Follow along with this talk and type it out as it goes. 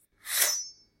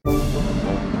Welcome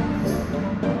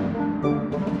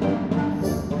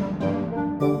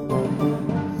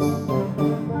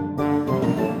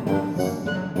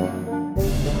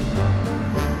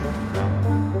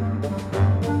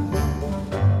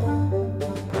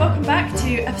back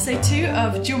to episode 2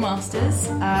 of Duel Masters.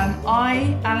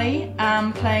 I, Ali,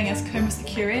 am playing as Comus the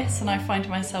Curious, and I find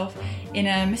myself in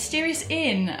a mysterious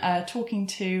inn talking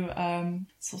to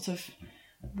sort of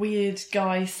weird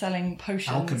guy selling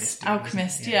potions.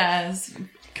 Alchemist, yeah, is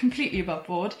completely above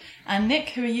board. And Nick,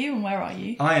 who are you and where are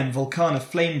you? I am Volcana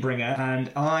Flamebringer,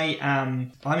 and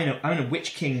I'm in a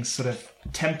Witch King's sort of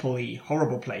temple-y,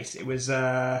 horrible place. It was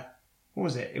what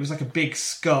was it? It was like a big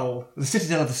skull. The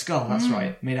Citadel of the Skull, that's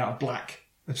right. Made out of black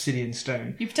obsidian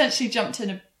stone. You potentially jumped in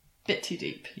a bit too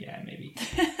deep. Yeah, maybe.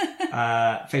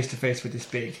 Face to face with this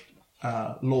big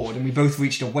lord, and we both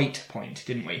reached a weight point,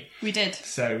 didn't we? We did.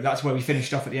 So that's where we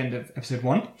finished off at the end of episode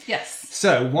 1. Yes.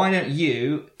 So why don't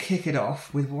you kick it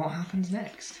off with what happens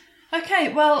next?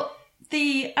 Okay, well,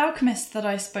 the alchemist that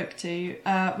I spoke to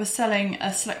was selling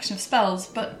a selection of spells,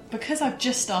 but because I've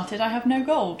just started, I have no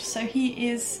gold, so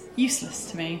he is useless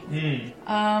to me.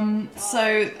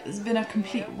 So it's been a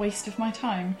complete waste of my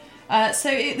time.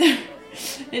 So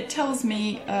it tells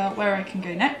me where I can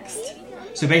go next.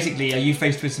 So basically, are you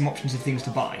faced with some options of things to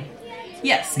buy?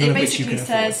 Yes, None it of which you basically can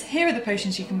says, here are the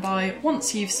potions you can buy.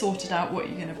 Once you've sorted out what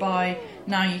you're going to buy,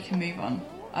 now you can move on.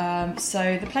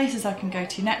 So the places I can go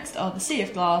to next are the Sea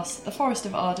of Glass, the Forest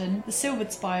of Arden, the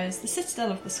Silvered Spires, the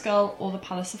Citadel of the Skull, or the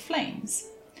Palace of Flames.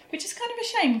 Which is kind of a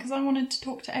shame, because I wanted to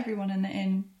talk to everyone in the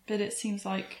inn, but it seems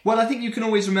like... Well, I think you can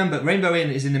always remember, Rainbow Inn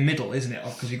is in the middle, isn't it?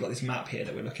 Because you've got this map here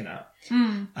that we're looking at.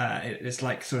 It's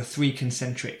like sort of 3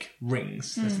 concentric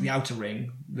rings. There's the outer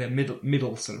ring, the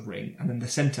middle sort of ring, and then the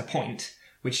centre point,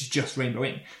 which is just Rainbow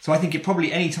Inn. So I think it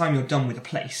probably, any time you're done with a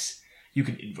place, you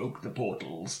can invoke the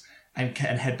portals and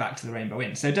head back to the Rainbow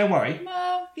Inn. So don't worry.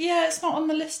 Well, yeah, it's not on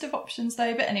the list of options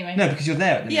though, but anyway. No, because you're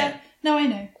there at the minute. Yeah, no, I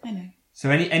know. So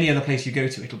any other place you go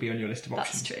to, it'll be on your list of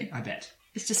options. That's true. I bet.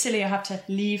 It's just silly I have to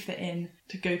leave the inn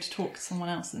to go to talk to someone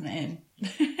else in the inn.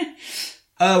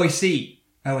 Oh, I see.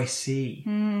 I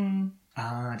didn't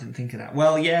think of that.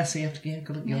 Well, yeah, so you have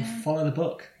to follow the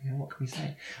book. What can we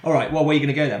say? All right, well, where are you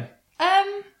going to go then?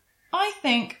 I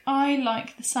think I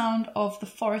like the sound of the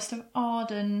Forest of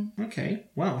Arden. Okay,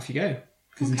 well, off you go.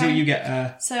 Because until you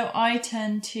get... So I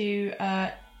turn to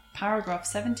paragraph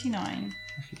 79.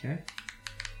 Off you go.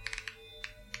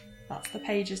 That's the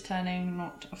pages turning,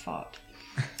 not a fart.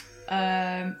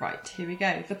 Right, here we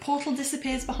go. The portal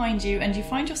disappears behind you and you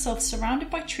find yourself surrounded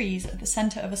by trees at the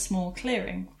centre of a small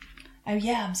clearing. Oh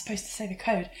yeah, I'm supposed to say the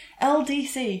code.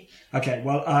 LDC. Okay,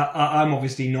 well, I'm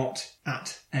obviously not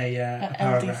at a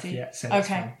paragraph LDC. yet. So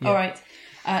okay, all right.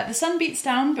 The sun beats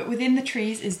down, but within the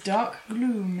trees is dark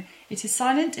gloom. It is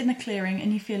silent in the clearing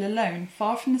and you feel alone,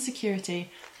 far from the security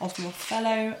of your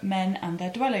fellow men and their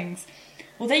dwellings.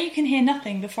 Although you can hear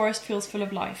nothing, the forest feels full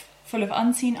of life, full of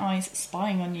unseen eyes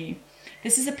spying on you.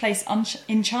 This is a place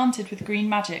enchanted with green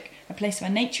magic, a place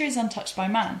where nature is untouched by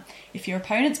man. If your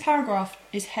opponent's paragraph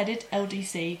is headed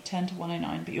LDC, turn to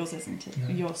 109, but yours isn't. No.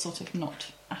 You're sort of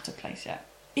not at a place yet.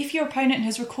 If your opponent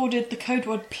has recorded the code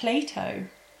word Plato,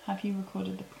 have you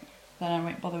recorded the... Then I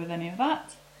won't bother with any of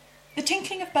that. The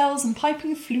tinkling of bells and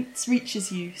piping of flutes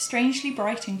reaches you, strangely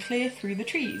bright and clear through the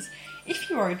trees.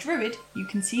 If you are a druid, you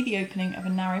can see the opening of a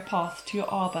narrow path to your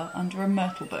arbour under a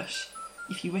myrtle bush.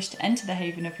 If you wish to enter the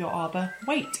haven of your arbour,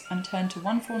 wait and turn to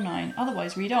 149,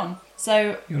 otherwise read on.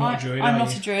 So You're not a druid, I'm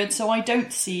not a druid, so I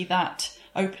don't see that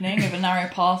opening of a narrow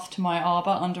path to my arbour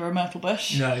under a myrtle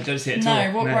bush. No, you don't see it at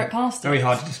all. No, walk right past it. Very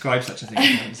hard to describe such a thing if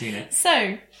you haven't seen it.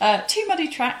 So, 2 muddy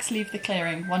tracks leave the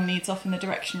clearing. One leads off in the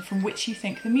direction from which you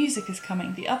think the music is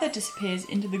coming. The other disappears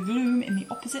into the gloom in the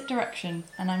opposite direction,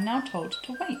 and I'm now told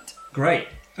to wait. Great.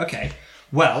 Okay.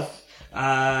 Well,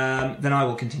 then I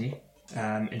will continue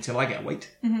until I get a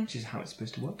weight, which is how it's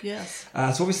supposed to work. Yes.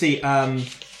 So obviously,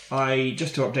 I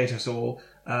just to update us all,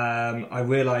 I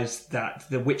realised that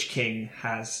the Witch King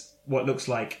has what looks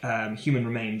like human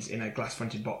remains in a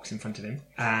glass-fronted box in front of him,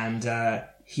 and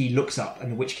he looks up,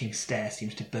 and the Witch King's stare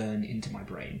seems to burn into my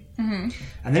brain. Mm-hmm.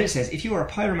 And then it says, if you are a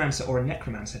pyromancer or a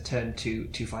necromancer, turn to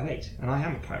 258. And I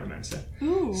am a pyromancer.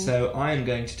 Ooh. So I am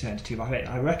going to turn to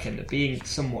 258. I reckon that being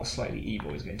somewhat slightly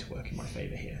evil is going to work in my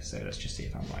favour here. So let's just see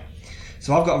if I'm right.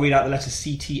 So I've got to read out the letter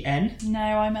CTN. No,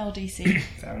 I'm LDC.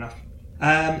 Fair enough.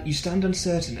 You stand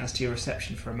uncertain as to your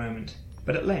reception for a moment.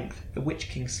 But at length, the Witch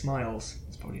King smiles.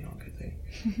 That's probably not a good thing.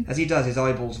 As he does, his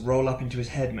eyeballs roll up into his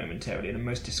head momentarily in a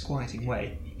most disquieting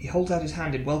way. He holds out his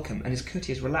hand in welcome, and his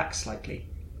courtiers relax slightly.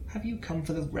 Have you come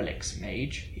for the relics,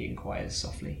 mage? He inquires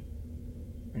softly.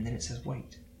 And then it says,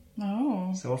 wait.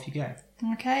 Oh. So off you go.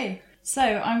 Okay. So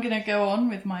I'm going to go on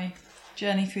with my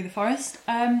journey through the forest.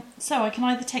 So I can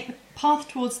either take the path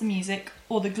towards the music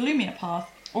or the gloomier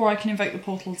path, or I can invoke the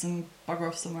portals and bugger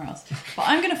off somewhere else. But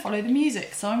I'm going to follow the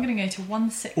music, so I'm going to go to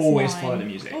 169. Always follow the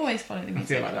music. Always follow the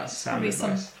music. I feel like that's sound probably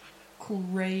advice. some cool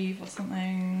rave or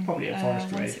something. Probably a forest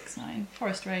rave. 169.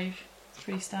 Forest rave.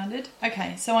 Pretty standard.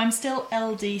 Okay, so I'm still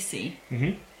LDC.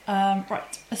 Mm-hmm.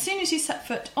 Right. As soon as you set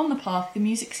foot on the path, the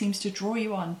music seems to draw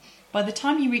you on. By the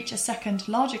time you reach a second,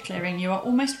 larger clearing, you are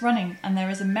almost running, and there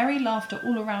is a merry laughter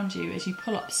all around you as you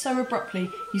pull up so abruptly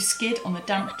you skid on the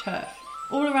damp turf.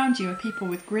 All around you are people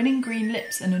with grinning green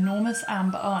lips and enormous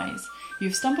amber eyes. You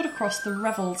have stumbled across the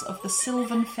revels of the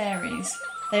Sylvan Fairies.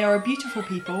 They are a beautiful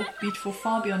people, beautiful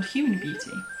far beyond human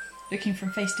beauty. Looking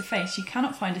from face to face, you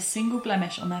cannot find a single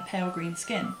blemish on their pale green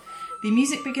skin. The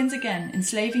music begins again,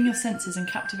 enslaving your senses and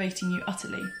captivating you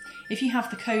utterly. If you have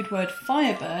the code word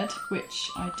Firebird, which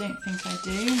I don't think I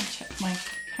do, I'll check my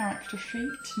character sheet.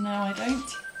 No, I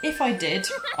don't. If I did,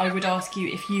 I would ask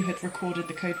you if you had recorded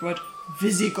the code word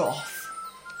Visigoth.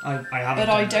 I haven't. But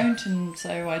I don't, and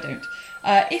so I don't.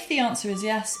 If the answer is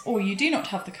yes, or you do not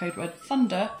have the code word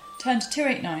Thunder, turn to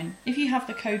 289. If you have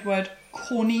the code word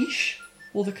Corniche,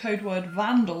 or the code word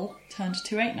Vandal, turn to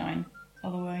 289.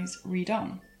 Otherwise, read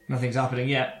on. Nothing's happening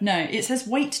yet. No, it says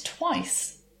wait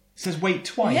twice. It says wait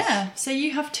twice. Yeah, so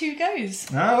you have 2 goes.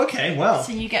 Oh, okay, well.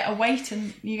 So you get a wait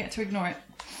and you get to ignore it.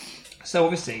 So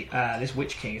obviously, this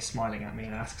Witch King is smiling at me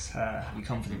and asks her, have you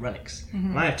come for the relics?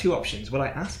 And I have 2 options. Will I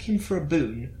ask him for a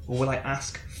boon, or will I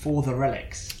ask for the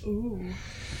relics? Ooh.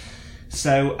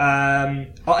 So,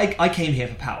 I came here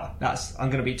for power. I'm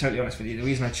going to be totally honest with you. The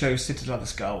reason I chose Citadel of the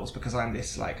Skull was because I'm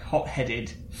this,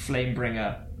 hot-headed,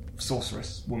 flame-bringer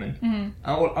sorceress woman.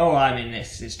 All I'm in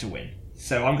this is to win.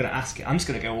 So I'm going to ask him. I'm just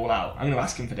going to go all out. I'm going to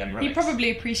ask him for them relics. He probably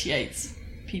appreciates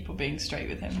people being straight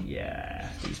with him. Yeah,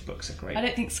 these books are great. I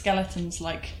don't think skeletons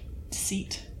like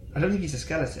deceit. I don't think he's a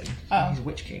skeleton. Oh. He's a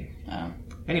Witch King. Oh.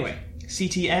 Anyway,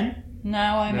 CTN?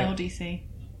 Now I'm No. LDC.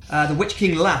 The Witch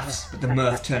King laughs, but the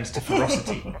mirth turns to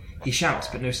ferocity. He shouts,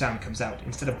 but no sound comes out.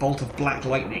 Instead, a bolt of black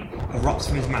lightning erupts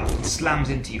from his mouth and slams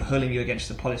into you, hurling you against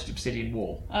the polished obsidian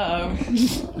wall. Uh-oh.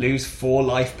 Lose 4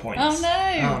 life points. Oh,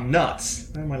 no. Oh, nuts.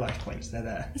 Where are my life points? They're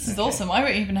there. This is awesome. I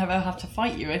won't even ever have to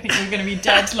fight you. I think we're going to be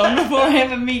dead long before I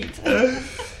ever meet.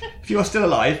 If you are still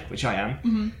alive, which I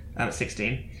am, at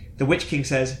 16, the Witch King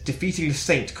says, defeating the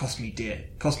saint cost me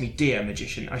dear,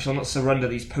 magician. I shall not surrender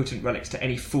these potent relics to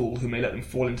any fool who may let them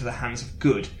fall into the hands of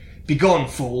good. Begone,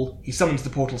 fool! He summons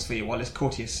the portals for you while his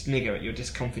courtiers snigger at your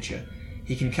discomfiture.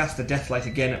 He can cast the deathlight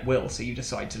again at will, so you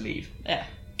decide to leave. Yeah,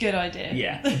 good idea.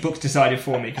 Yeah, the book's decided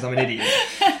for me because I'm an idiot.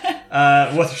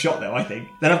 Worth a shot though, I think.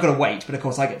 Then I've got to wait, but of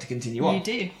course I get to continue on. You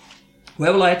do.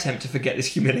 Where will I attempt to forget this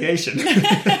humiliation?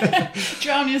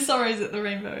 Drown your sorrows at the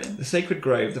Rainbow Inn. The Sacred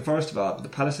Grove, the Forest of Art, the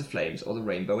Palace of Flames, or the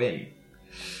Rainbow Inn?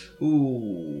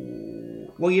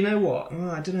 Ooh. Well, you know what?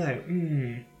 I don't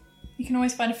know. You can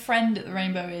always find a friend at the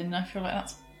Rainbow Inn. I feel like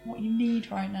that's what you need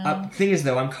right now. The thing is,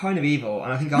 though, I'm kind of evil,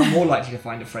 and I think I'm more likely to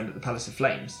find a friend at the Palace of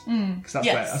Flames. Because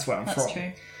that's where I'm from. That's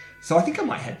true. So I think I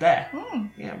might head there.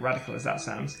 Yeah, radical as that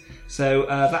sounds. So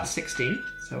that's 16.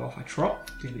 So off I trot.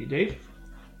 Diddly-do.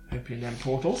 Opening them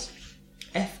portals.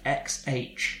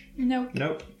 FXH.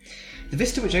 Nope. The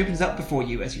vista which opens up before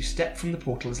you as you step from the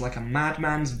portal is like a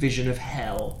madman's vision of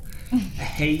hell. A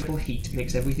hateful heat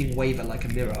makes everything waver like a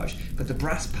mirage, but the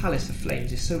brass palace of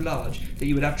flames is so large that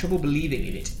you would have trouble believing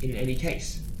in it in any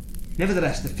case.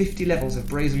 Nevertheless, the 50 levels of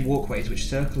brazen walkways which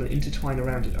circle and intertwine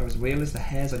around it are as real as the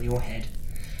hairs on your head.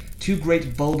 2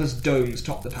 great bulbous domes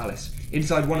top the palace.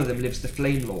 Inside one of them lives the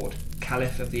Flame Lord,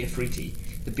 Caliph of the Ifriti,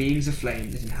 the beings of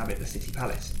flame that inhabit the city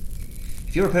palace.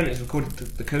 If your opponent has recorded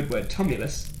the code word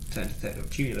Tumulus, turn to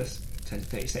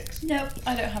 36. Nope,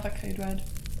 I don't have a code word.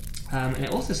 And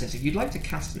it also says if you'd like to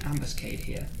cast an ambuscade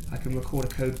here, I can record a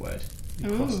code word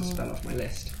and cross the spell off my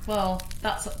list. Well,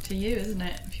 that's up to you, isn't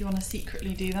it? If you want to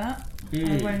secretly do that,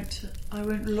 I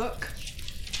won't look.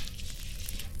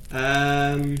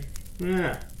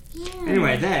 Yeah.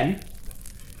 Anyway, then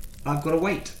I've got to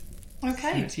wait.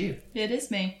 Okay, So it's you. It is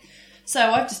me.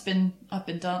 So I've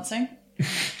been dancing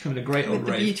Having a great with old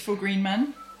the rave. beautiful green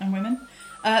men and women.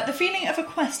 The feeling of a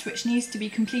quest which needs to be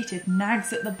completed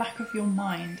nags at the back of your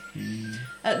mind.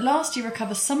 At last you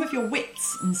recover some of your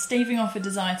wits, and staving off a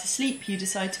desire to sleep, you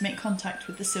decide to make contact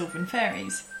with the Sylvan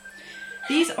Fairies.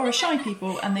 These are a shy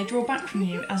people, and they draw back from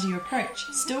you as you approach,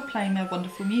 still playing their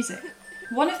wonderful music.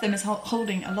 One of them is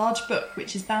holding a large book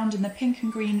which is bound in the pink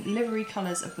and green livery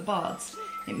colours of the bards.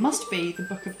 It must be the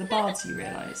Book of the Bards, you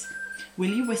realise. Will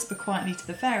you whisper quietly to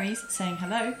the fairies, saying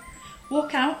hello,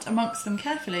 walk out amongst them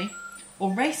carefully,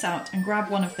 or race out and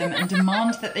grab one of them and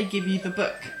demand that they give you the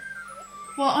book.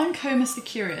 Well, I'm Comus the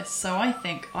Curious, so I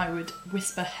think I would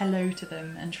whisper hello to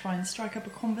them and try and strike up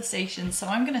a conversation. So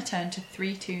I'm going to turn to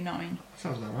 329.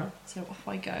 Sounds about right. So off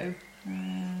I go.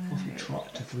 Off you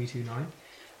trot to 329.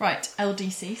 Right,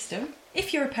 LDC still.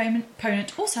 If your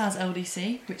opponent also has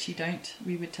LDC, which you don't,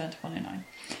 we would turn to 109.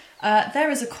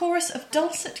 There is a chorus of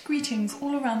dulcet greetings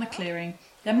all around the clearing.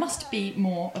 There must be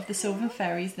more of the Sylvan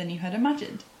Fairies than you had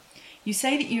imagined. You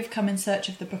say that you have come in search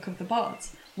of the Book of the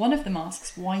Bards. One of them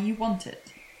asks why you want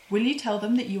it. Will you tell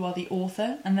them that you are the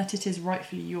author and that it is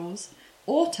rightfully yours?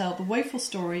 Or tell the woeful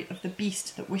story of the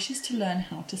beast that wishes to learn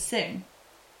how to sing?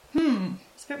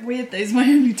 It's a bit weird, those are my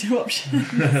only two options.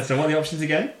 So what are the options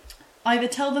again? Either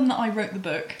tell them that I wrote the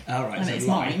book and so it's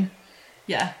lie. mine.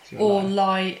 Yeah. Or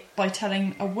lie by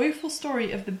telling a woeful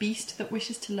story of the beast that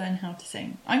wishes to learn how to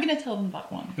sing. I'm going to tell them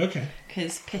that one. Okay.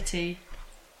 Because pity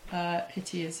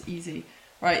is easy.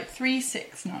 Right,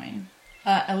 369.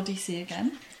 LDC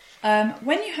again.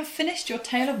 When you have finished your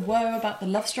tale of woe about the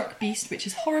love-struck beast which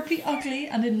is horribly ugly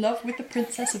and in love with the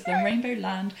princess of the Rainbow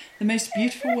Land, the most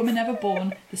beautiful woman ever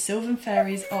born, the Sylvan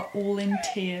Fairies are all in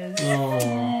tears.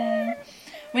 Aww.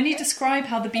 When you describe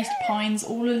how the beast pines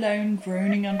all alone,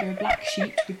 groaning under a black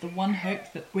sheet, with the one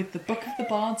hope that with the Book of the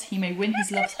Bards he may win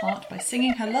his love's heart by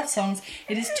singing her love songs,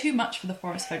 it is too much for the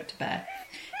forest folk to bear.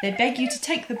 They beg you to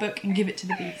take the book and give it to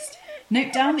the beast.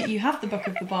 Note down that you have the Book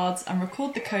of the Bards and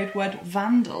record the code word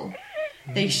Vandal.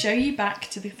 They show you back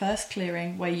to the first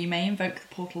clearing where you may invoke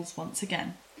the portals once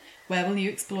again. Where will you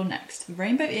explore next? The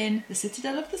Rainbow Inn, the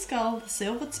Citadel of the Skull, the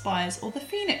Silvered Spires, or the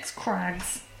Phoenix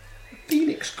Crags?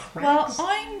 Phoenix Crags?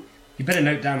 Well, You better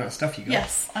note down that stuff you got.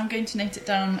 Yes, I'm going to note it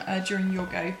down during your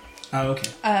go. Oh,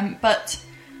 okay. But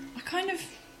I kind of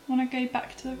want to go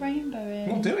back to the Rainbow Inn.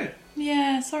 Well, do it.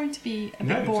 Yeah, sorry to be a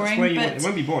bit boring, That's where but it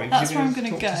won't be boring. that's where I'm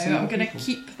going to go. I'm going to people.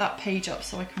 keep that page up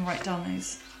so I can write down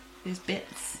those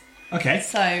bits. Okay.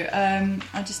 So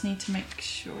I just need to make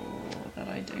sure that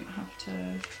I don't have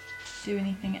to do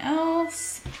anything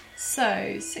else.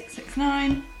 So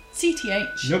 669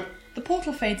 CTH. Nope. The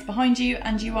portal fades behind you,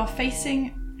 and you are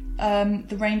facing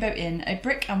the Rainbow Inn, a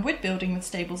brick and wood building with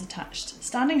stables attached,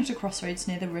 standing at a crossroads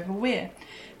near the River Weir.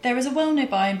 There is a well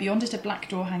nearby, and beyond it a black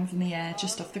door hangs in the air,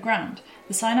 just off the ground.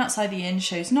 The sign outside the inn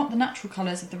shows not the natural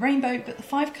colours of the rainbow, but the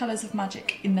 5 colours of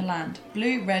magic in the land: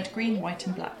 blue, red, green, white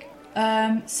and black.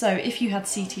 So if you had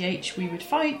CTH, we would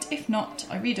fight. If not,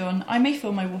 I read on. I may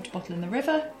fill my water bottle in the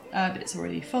river, but it's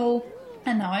already full.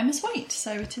 And now I must wait,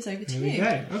 so it is over to you.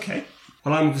 There we go. Okay.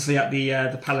 Well, I'm obviously at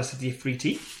the Palace of the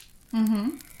Ifriti.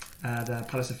 The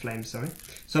Palace of Flames, sorry.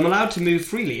 So I'm allowed to move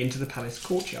freely into the palace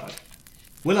courtyard.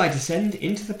 Will I descend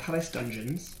into the palace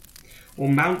dungeons, or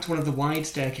mount one of the wide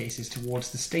staircases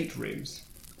towards the staterooms?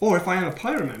 Or if I am a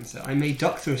pyromancer, I may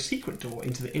duck through a secret door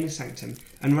into the inner sanctum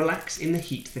and relax in the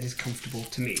heat that is comfortable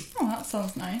to me. Oh, that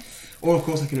sounds nice. Or, of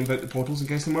course, I can invoke the portals and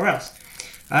go somewhere else.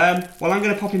 Well, I'm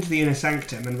going to pop into the inner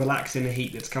sanctum and relax in a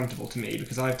heat that's comfortable to me,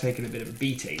 because I've taken a bit of a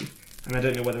beating, and I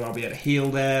don't know whether I'll be able to heal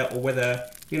there, or whether,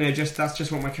 that's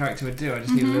just what my character would do. I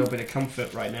just need a little bit of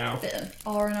comfort right now. Bit of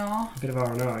R&R. A bit of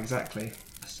R&R, exactly.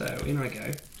 So, in I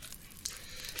go.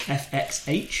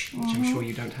 FXH, which I'm sure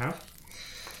you don't have.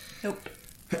 Nope.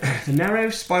 The narrow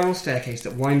spiral staircase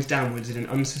that winds downwards in an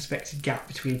unsuspected gap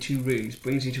between 2 rooms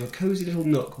brings you to a cosy little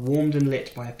nook warmed and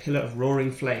lit by a pillar of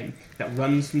roaring flame that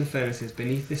runs from the furnaces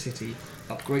beneath the city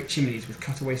up great chimneys with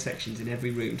cutaway sections in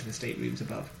every room to the staterooms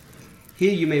above.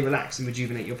 Here you may relax and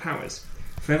rejuvenate your powers.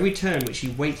 For every turn which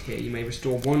you wait here, you may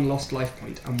restore 1 lost life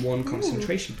point and 1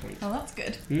 concentration point. Oh, that's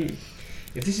good.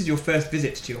 If this is your first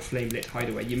visit to your flame-lit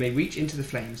hideaway, you may reach into the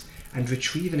flames and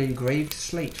retrieve an engraved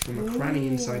slate from a cranny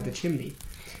inside the chimney.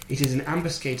 It is an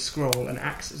ambuscade scroll and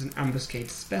acts as an ambuscade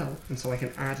spell, and so I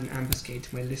can add an ambuscade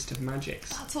to my list of magics.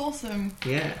 That's awesome.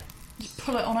 Yeah. Just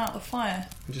pull it on out the fire.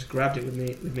 I just grabbed it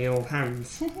with my old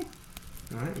hands.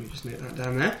 Alright, let me just note that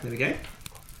down there. There we go.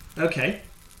 Okay.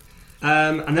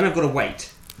 And then I've got to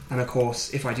wait. And of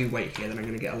course, if I do wait here, then I'm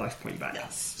going to get a life point back.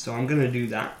 Yes. So I'm going to do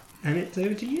that, and it's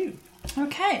over to you.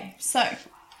 Okay, so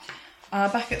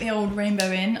back at the old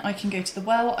Rainbow Inn, I can go to the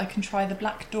well, I can try the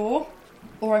black door,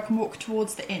 or I can walk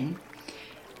towards the inn.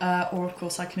 Or, of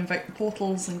course, I can invoke the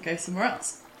portals and go somewhere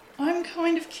else. I'm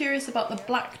kind of curious about the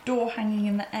black door hanging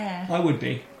in the air. I would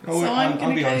be. I'm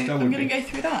going to go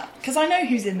through that. Because I know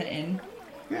who's in the inn.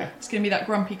 Yeah. It's going to be that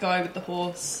grumpy guy with the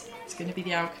horse. It's going to be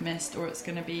the alchemist. Or it's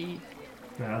going to be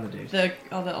the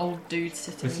other old dude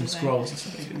sitting with some there. scrolls or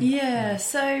something. Yeah,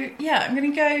 so, I'm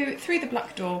going to go through the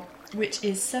black door, which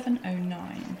is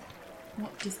 709.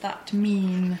 What does that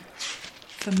mean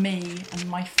for me and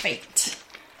my fate?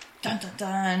 Dun dun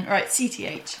dun. Right,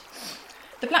 CTH.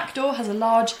 The black door has a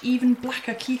large, even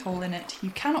blacker keyhole in it. You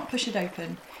cannot push it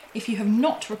open. If you have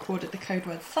not recorded the code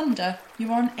word thunder,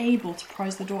 you are unable to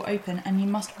prise the door open and you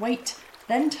must wait,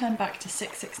 then turn back to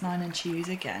 669 and choose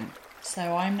again.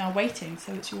 So I'm now waiting,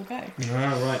 so it's your go.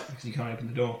 Ah, right, because you can't open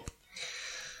the door.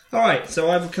 Alright, so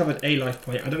I've recovered a life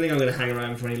point. I don't think I'm going to hang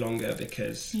around for any longer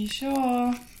because... You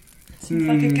sure? Seems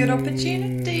like a good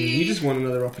opportunity. You just want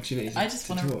another opportunity I just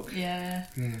want to talk. Yeah.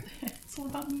 It's all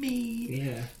about me.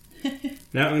 Yeah.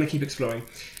 No, I'm going to keep exploring.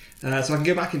 So I can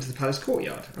go back into the palace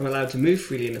courtyard. I'm allowed to move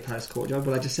freely in the palace courtyard.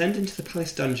 Will I descend into the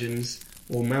palace dungeons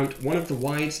or mount one of the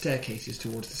wide staircases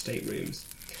towards the staterooms?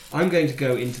 I'm going to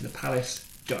go into the palace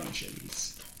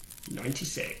dungeons.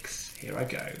 96. Here I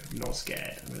go. I'm not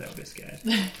scared. I'm a little bit scared.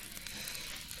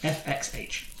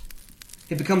 FXH.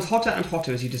 It becomes hotter and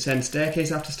hotter as you descend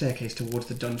staircase after staircase towards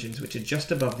the dungeons, which are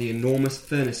just above the enormous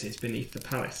furnaces beneath the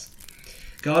palace.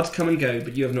 Guards come and go,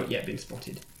 but you have not yet been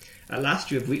spotted. At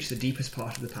last you have reached the deepest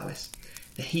part of the palace.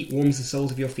 The heat warms the soles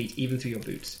of your feet, even through your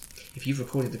boots. If you've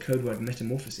recorded the code word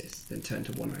metamorphosis, then turn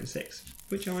to 196,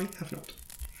 which I have not.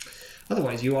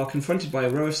 Otherwise, you are confronted by a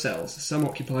row of cells, some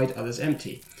occupied, others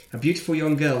empty. A beautiful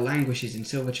young girl languishes in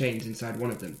silver chains inside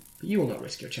one of them, but you will not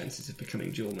risk your chances of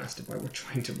becoming duel master by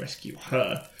trying to rescue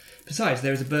her. Besides,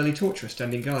 there is a burly torturer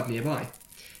standing guard nearby.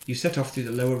 You set off through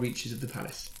the lower reaches of the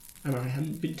palace, and I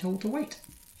haven't been told to wait.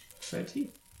 So it's you.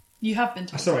 You have been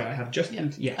told. Sorry, I have just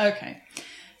been... Yeah. Okay.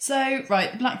 So,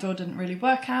 right, the black door didn't really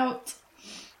work out.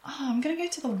 Oh, I'm going to go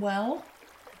to the well.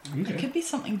 Okay. There could be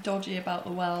something dodgy about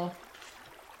the well.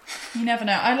 You never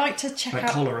know. I like to check Like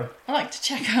out... cholera. I like to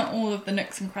check out all of the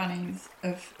nooks and crannies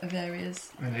of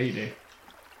areas. I know you do.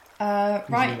 Right.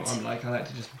 You know what I'm like. I like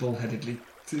to just bullheadedly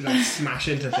smash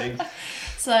into things.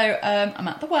 So, I'm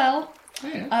at the well. Oh,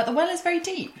 yeah. The well is very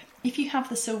deep. If you have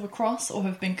the Silver Cross or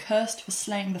have been cursed for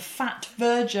slaying the fat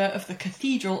verger of the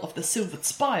Cathedral of the Silvered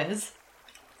Spires,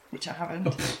 which I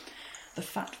haven't, the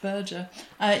fat verger,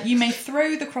 you may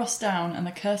throw the cross down and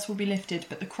the curse will be lifted,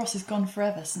 but the cross is gone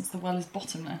forever since the well is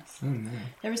bottomless. Oh, no.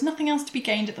 There is nothing else to be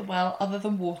gained at the well other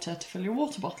than water to fill your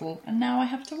water bottle, and now I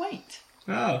have to wait.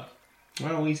 Oh.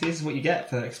 Well, this is what you get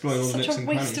for exploring all the nooks Such a and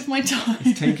waste crannies. of my time.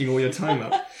 It's taking all your time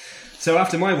up. So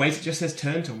after my wait, it just says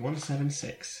turn to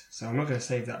 176. So I'm not going to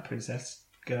save that princess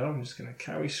girl. I'm just going to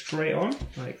carry straight on,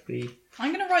 like the...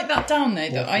 I'm going to write that down though,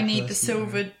 that I need the person,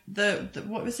 silver, the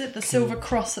what was it? The silver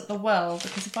cross at the well,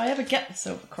 because if I ever get the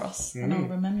silver cross, then I'll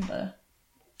remember.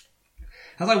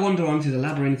 As I wander on through the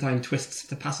labyrinthine twists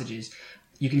of the passages,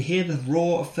 you can hear the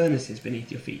roar of furnaces beneath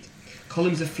your feet.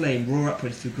 Columns of flame roar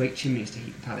upwards through great chimneys to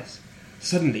heat the palace.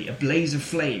 Suddenly, a blaze of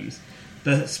flames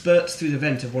spurts through the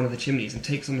vent of one of the chimneys and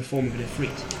takes on the form of an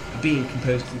Ifrit, a being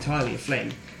composed entirely of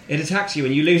flame. It attacks you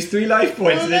and you lose 3 life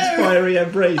points in its fiery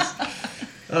embrace.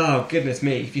 Oh, goodness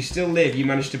me. If you still live, you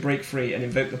manage to break free and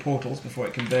invoke the portals before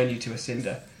it can burn you to a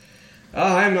cinder.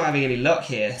 Oh, I'm not having any luck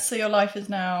here. So your life is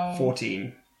now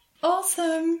 14.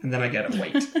 Awesome. And then I get a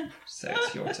wait. So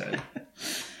it's your turn.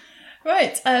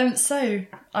 Right, so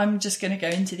I'm just going to go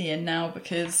into the inn now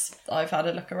because I've had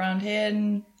a look around here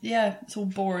and yeah, it's all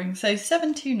boring. So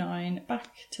 729, back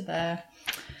to there.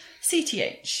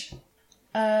 CTH.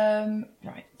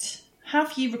 Right.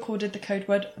 Have you recorded the code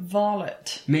word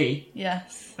varlet? Me?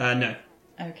 Yes. No.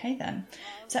 Okay then.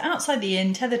 So outside the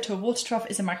inn, tethered to a water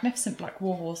trough, is a magnificent black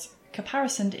warhorse,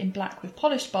 caparisoned in black with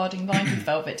polished barding lined with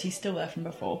velvet. He's still there from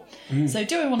before. So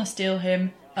do I want to steal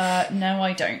him? No,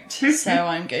 I don't. So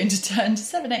I'm going to turn to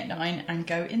 789 and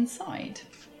go inside.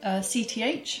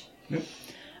 CTH. Nope.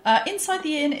 Inside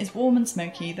the inn is warm and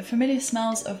smoky. The familiar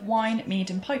smells of wine, mead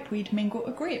and pipeweed mingle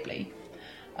agreeably.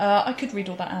 I could read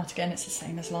all that out again. It's the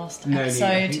same as last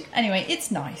episode. Anyway,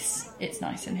 it's nice. It's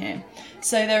nice in here.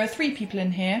 So there are 3 people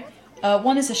in here.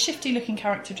 One is a shifty-looking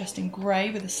character dressed in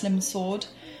grey with a slim sword.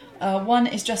 One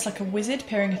is dressed like a wizard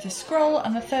peering at a scroll,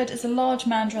 and the third is a large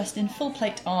man dressed in full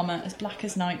plate armour, as black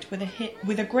as night, with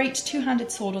a great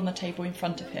 2-handed sword on the table in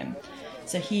front of him.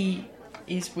 So he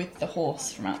is with the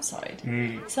horse from outside.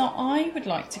 So I would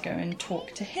like to go and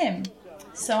talk to him.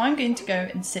 So I'm going to go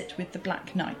and sit with the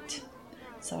Black Knight.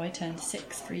 So I turn to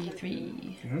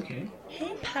 633. Okay.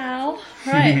 Hey, pal.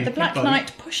 Right, the Black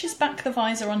Knight pushes back the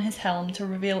visor on his helm to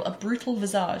reveal a brutal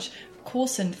visage,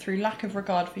 coarsened through lack of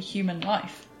regard for human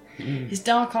life. His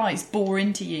dark eyes bore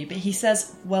into you, but he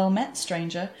says, "Well met,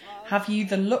 stranger. Have you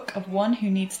the look of one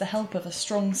who needs the help of a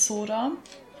strong sword arm?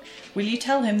 Will you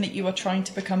tell him that you are trying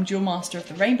to become dual master of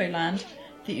the Rainbow Land,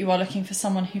 that you are looking for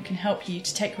someone who can help you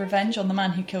to take revenge on the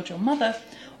man who killed your mother,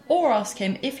 or ask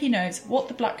him if he knows what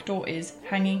the black door is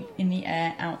hanging in the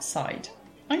air outside?"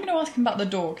 I'm going to ask him about the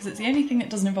door because it's the only thing that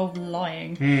doesn't involve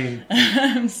lying.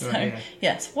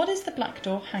 Yes, what is the black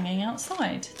door hanging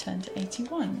outside? Turn to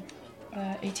 81.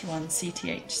 81,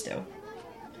 CTH still.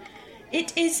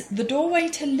 It is the doorway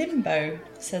to limbo,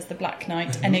 says the Black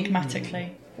Knight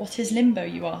enigmatically. What is limbo,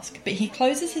 you ask? But he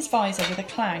closes his visor with a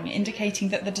clang, indicating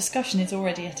that the discussion is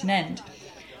already at an end.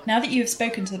 Now that you have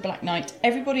spoken to the Black Knight,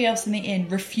 everybody else in the inn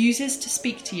refuses to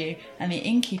speak to you, and the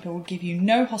innkeeper will give you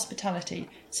no hospitality,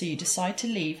 so you decide to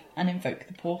leave and invoke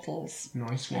the portals.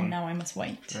 Nice one. And now I must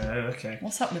wait. Okay.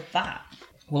 What's up with that?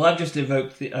 Well, I've just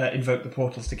invoked the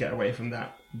portals to get away from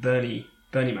that Bernie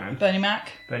man. Bernie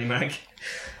Mac. Bernie Mac.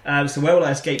 So where will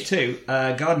I escape to?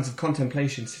 Gardens of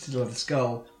Contemplation, Citadel of the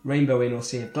Skull, Rainbow Inn or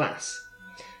Sea of Glass.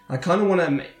 I kind of want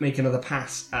to make another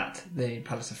pass at the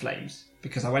Palace of Flames,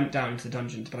 because I went down into the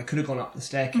dungeons, but I could have gone up the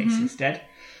staircase instead.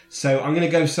 So I'm going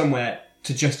to go somewhere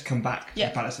to just come back to the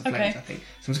Palace of Flames, I think.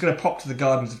 So I'm just going to pop to the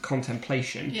Gardens of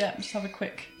Contemplation. Yeah, just have a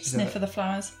quick sniff of the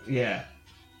flowers. Yeah.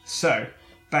 So,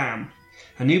 bam.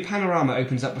 A new panorama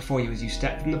opens up before you as you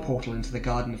step from the portal into the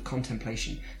Garden of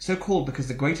Contemplation, so called because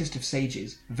the greatest of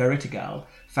sages, Veritigal,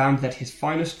 found that his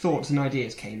finest thoughts and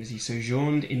ideas came as he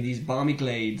sojourned in these balmy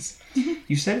glades.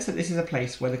 You sense that this is a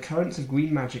place where the currents of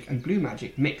green magic and blue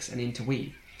magic mix and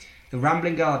interweave. The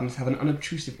rambling gardens have an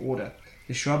unobtrusive order.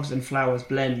 The shrubs and flowers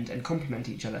blend and complement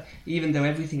each other, even though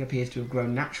everything appears to have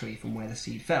grown naturally from where the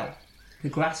seed fell. The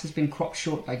grass has been cropped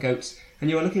short by goats, and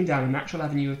you are looking down a natural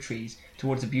avenue of trees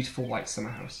towards a beautiful white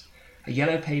summer house. A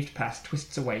yellow paved path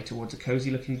twists away towards a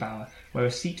cosy-looking bower, where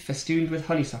a seat festooned with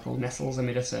honeysuckle nestles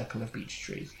amid a circle of beech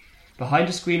trees. Behind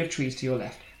a screen of trees to your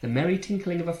left, the merry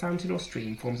tinkling of a fountain or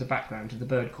stream forms a background to the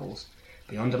bird calls.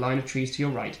 Beyond a line of trees to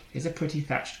your right is a pretty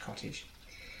thatched cottage.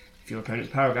 If your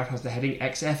opponent's paragraph has the heading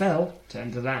XFL,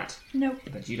 turn to that. Nope.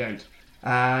 But you don't.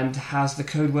 And has the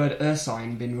code word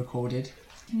Ursine been recorded?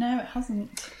 No, it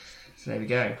hasn't. So there we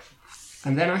go.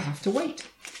 And then I have to wait.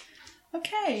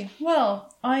 Okay,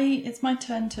 well, it's my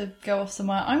turn to go off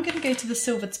somewhere. I'm going to go to the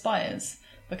Silvered Spires,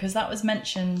 because that was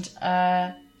mentioned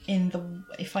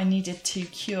if I needed to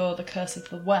cure the curse of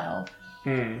the well,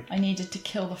 I needed to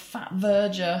kill the fat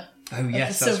verger of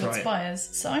the Silvered Spires.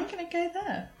 So I'm going to go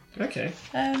there. Okay.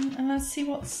 And let's see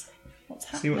what's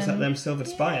happening. See what's at them Silvered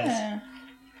Spires. Yeah.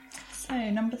 So,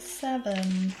 number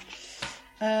 7.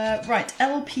 Right,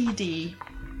 LPD.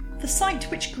 The sight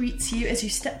which greets you as you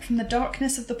step from the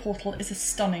darkness of the portal is a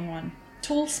stunning one.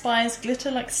 Tall spires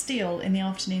glitter like steel in the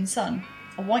afternoon sun.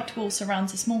 A white wall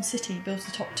surrounds a small city built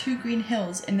atop 2 green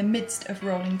hills in the midst of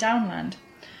rolling downland.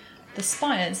 The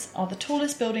spires are the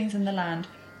tallest buildings in the land,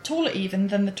 taller even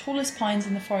than the tallest pines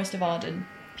in the forest of Arden.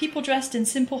 People dressed in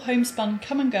simple homespun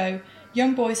come and go,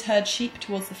 young boys herd sheep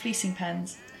towards the fleecing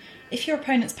pens. If your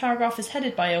opponent's paragraph is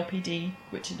headed by LPD,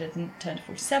 which it isn't, turn to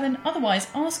 47, otherwise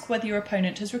ask whether your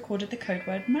opponent has recorded the code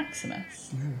word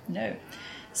Maximus. No.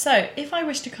 So, if I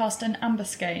wish to cast an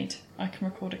ambuscade, I can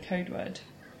record a code word.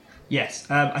 Yes,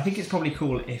 I think it's probably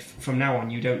cool if from now on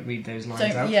you don't read those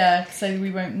lines out. Yeah, so we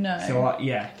won't know. So,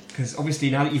 because obviously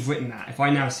now that you've written that, if I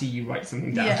now see you write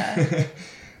something down... Yeah.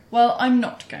 Well, I'm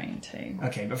not going to.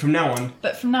 Okay, but from now on... I'm going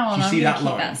to keep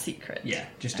that secret. Yeah,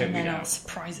 just don't read it out. And then I'll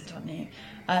surprise it on you.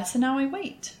 So now I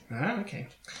wait. Okay.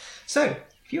 So,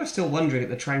 if you are still wondering at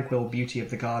the tranquil beauty of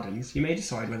the gardens, you may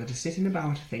decide whether to sit in a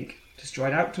bower to think, to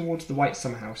stride out towards the white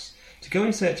summer house, to go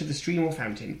in search of the stream or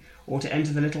fountain, or to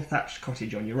enter the little thatched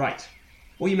cottage on your right.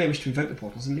 Or you may wish to invoke the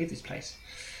portals and leave this place.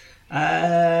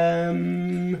 I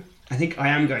think I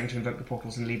am going to invoke the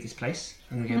portals and leave this place.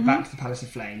 I'm going to go back to the Palace of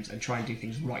Flames and try and do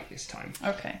things right this time.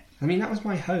 Okay. I mean, that was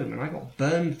my home, and I got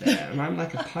burned there, and I'm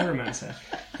like a pyromancer.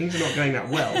 Things are not going that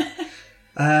well.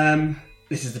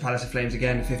 This is the Palace of Flames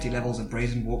again, 50 levels of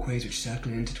brazen walkways which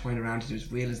circle and intertwine around it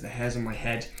as real as the hairs on my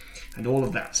head, and all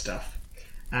of that stuff.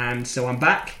 And so I'm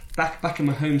back in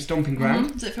my home stomping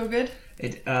ground. Does it feel good?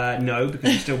 No, because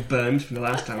I'm still burned from the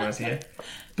last time I was here.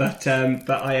 But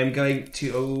I am going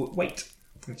to wait.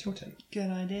 It's your turn. Good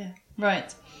idea.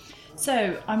 Right.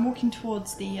 So I'm walking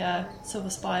towards the Silver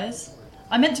Spires.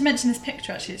 I meant to mention this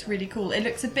picture, actually. It's really cool. It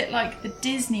looks a bit like the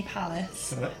Disney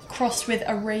Palace crossed with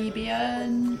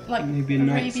Arabian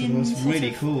Nights. It's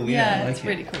really cool. Yeah, it's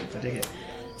really cool. I dig it.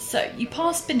 So you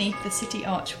pass beneath the city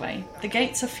archway. The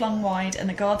gates are flung wide and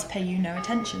the guards pay you no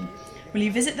attention. Will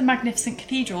you visit the magnificent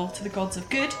cathedral to the gods of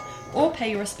good, or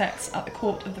pay your respects at the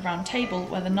court of the Round Table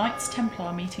where the Knights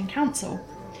Templar meet in council?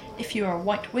 If you are a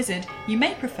white wizard, you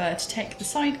may prefer to take the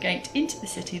side gate into the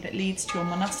city that leads to your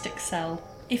monastic cell.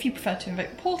 If you prefer to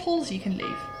invoke portals, you can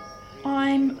leave.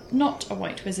 I'm not a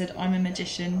white wizard, I'm a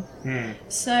magician.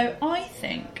 So I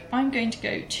think I'm going to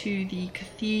go to the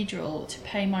cathedral to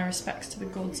pay my respects to the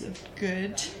gods of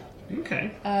good.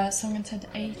 Okay. So I'm going to turn to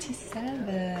 87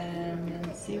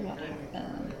 and see what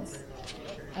happens.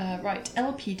 Right,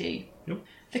 LPD. Yep.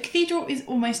 The cathedral is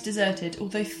almost deserted,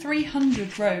 although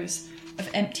 300 rows of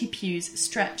empty pews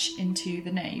stretch into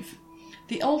the nave.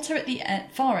 The altar at the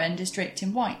far end is draped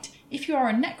in white. If you are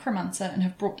a necromancer and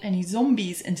have brought any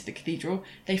zombies into the cathedral,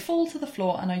 they fall to the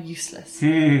floor and are useless.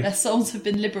 Their souls have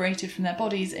been liberated from their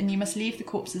bodies and you must leave the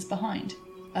corpses behind.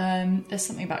 There's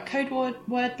something about code word,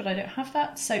 but I don't have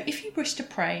that. So if you wish to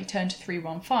pray, turn to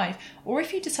 315. Or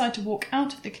if you decide to walk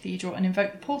out of the cathedral and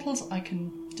invoke the portals, I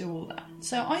can do all that.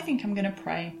 So I think I'm going to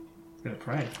pray. Going to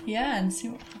pray? Yeah, and see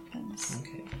what happens.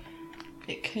 Okay.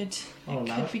 It could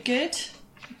it. be good.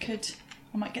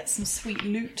 I might get some sweet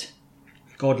loot.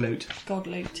 God loot,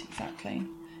 exactly.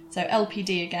 So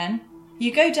LPD again.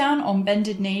 You go down on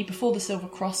bended knee before the silver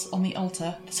cross on the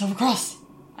altar,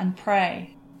 and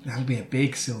pray. That'll be a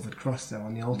big silvered cross though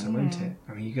on the altar, won't it?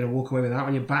 I mean, you're going to walk away with that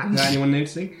on your back without anyone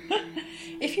noticing?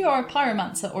 If you are a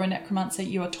pyromancer or a necromancer,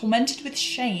 you are tormented with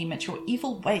shame at your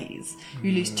evil ways.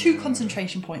 You lose 2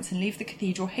 concentration points and leave the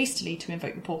cathedral hastily to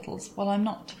invoke the portals. Well, I'm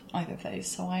not either of those,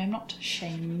 so I am not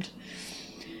shamed.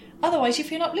 Otherwise, you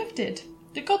feel uplifted.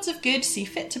 The gods of good see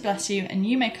fit to bless you, and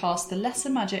you may cast the lesser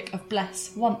magic of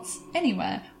bless once,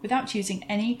 anywhere, without using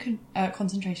any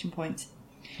concentration points.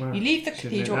 Wow. You leave the Should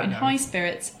cathedral note in that high down.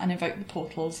 spirits and invoke the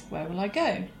portals. Where will I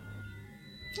go?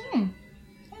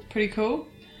 That's pretty cool.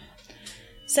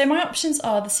 So my options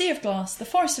are the Sea of Glass, the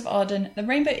Forest of Arden, the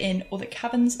Rainbow Inn, or the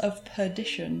Caverns of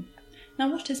Perdition. Now,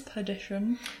 what is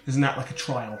perdition? Isn't that like a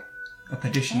trial? A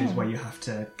perdition is where you have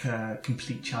to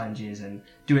complete challenges and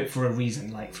do it for a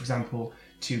reason. Like, for example,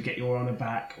 to get your honour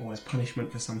back or as punishment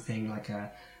for something. Like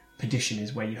a perdition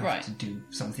is where you have to do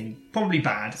something probably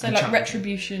bad. So and like challenging.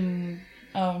 Retribution.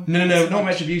 No, not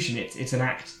retribution. It's an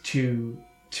act to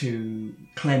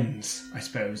cleanse, I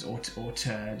suppose, or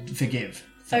to forgive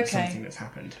something that's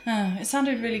happened. It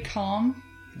sounded really calm.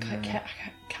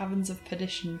 Caverns of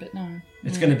Perdition, but no.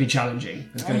 It's going to be challenging.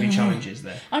 There's going to be challenges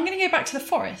there. I'm going to go back to the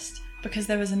forest because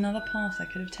there was another path I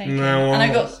could have taken. No, and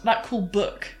I got that cool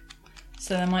book.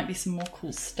 So there might be some more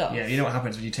cool stuff. Yeah, you know what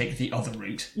happens when you take the other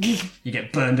route? You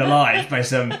get burned alive by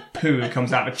some poo who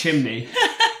comes out of a chimney.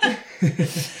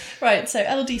 Right, so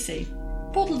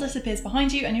LDC. Portal disappears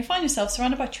behind you and you find yourself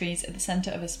surrounded by trees at the centre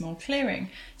of a small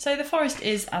clearing. So the forest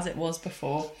is as it was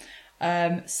before.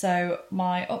 So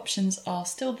my options are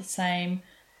still the same.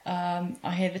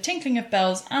 I hear the tinkling of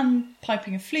bells and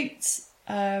piping of flutes.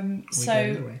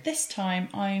 So this time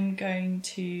I'm going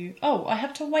to... Oh, I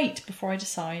have to wait before I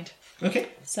decide. Okay.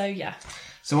 So yeah.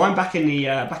 So I'm back in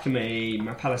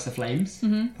my Palace of Flames.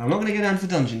 Mm-hmm. I'm not going to go down to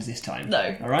the dungeons this time.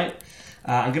 No. All right.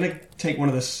 I'm going to take one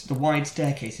of the wide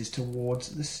staircases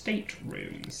towards the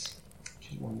staterooms,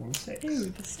 which is 116. Ooh,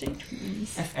 the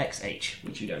staterooms. FXH,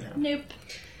 which you don't have. Nope.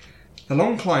 The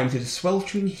long climb through the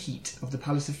sweltering heat of the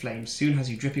Palace of Flames soon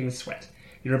has you dripping with sweat.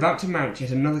 You're about to mount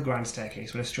yet another grand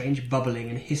staircase when a strange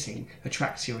bubbling and hissing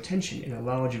attracts your attention in a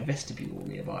large vestibule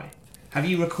nearby. Have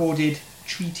you recorded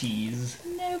treaties?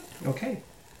 Nope. Okay.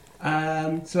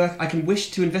 So I can wish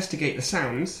to investigate the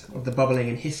sounds of the bubbling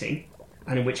and hissing,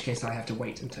 and in which case I have to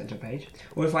wait and turn to a page.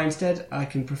 Or if I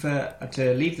can prefer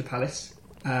to leave the palace,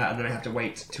 and then I have to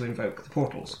wait to invoke the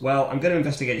portals. Well, I'm going to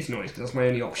investigate this noise because that's my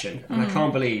only option, and I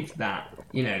can't believe that,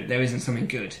 there isn't something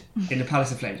good in the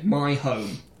Palace of Flames, my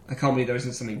home. I can't believe there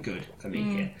isn't something good for me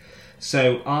here.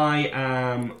 So I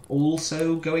am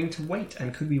also going to wait,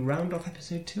 and could we round off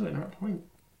episode 2 at that point?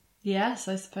 Yes,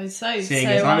 I suppose so. Seeing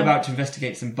as I'm about to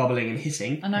investigate some bubbling and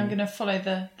hissing. And I'm going to follow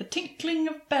the tinkling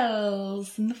of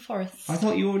bells in the forest. I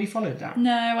thought you already followed that.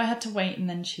 No, I had to wait and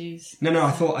then choose. No, I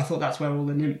thought that's where all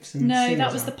the nymphs and No, singers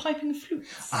that was are. the piping of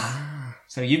flutes. Ah,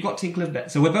 so you've got tinkle of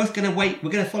bells. So we're both going to wait. We're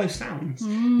going to follow sounds.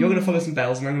 You're going to follow some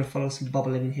bells and I'm going to follow some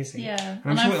bubbling and hissing. Yeah, and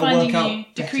I'm sure it'll finding work out you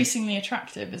better. decreasingly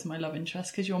attractive as my love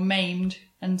interest because you're maimed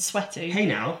and sweaty. Hey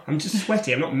now, I'm just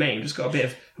sweaty. I'm not maimed. I've got a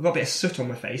bit of soot on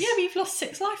my face. Yeah, but you've lost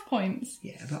 6 life points.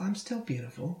 Yeah, but I'm still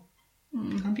beautiful.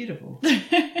 I'm beautiful.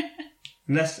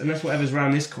 unless whatever's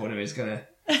around this corner is going to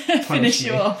punish Finish me,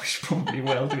 you off. which probably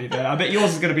will, to be fair. I bet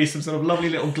yours is going to be some sort of lovely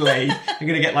little glade. You're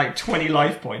going to get like 20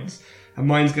 life points. And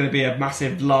mine's going to be a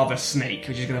massive lava snake,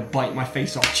 which is going to bite my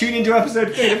face off. Tune into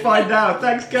episode 3 to find out.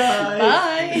 Thanks, guys.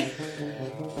 Bye.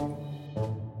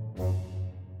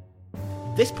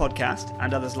 This podcast,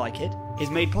 and others like it, is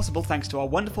made possible thanks to our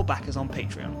wonderful backers on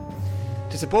Patreon.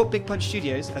 To support Big Punch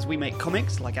Studios as we make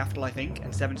comics like Afterlife Inc.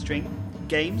 and 7 String,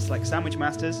 games like Sandwich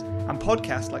Masters, and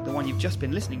podcasts like the one you've just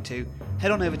been listening to,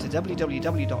 head on over to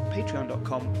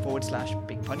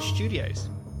www.patreon.com/Big Punch Studios.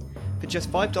 For just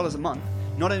 $5 a month,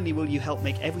 not only will you help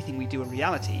make everything we do a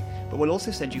reality, but we'll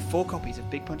also send you 4 copies of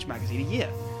Big Punch magazine a year.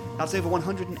 That's over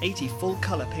 180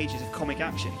 full-colour pages of comic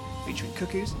action, featuring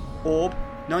Cuckoos, Orb,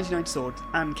 99 Swords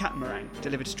and Catamaran,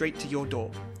 delivered straight to your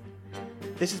door.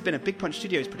 This has been a Big Punch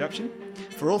Studios production.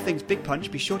 For all things Big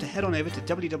Punch, be sure to head on over to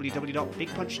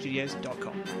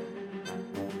www.bigpunchstudios.com.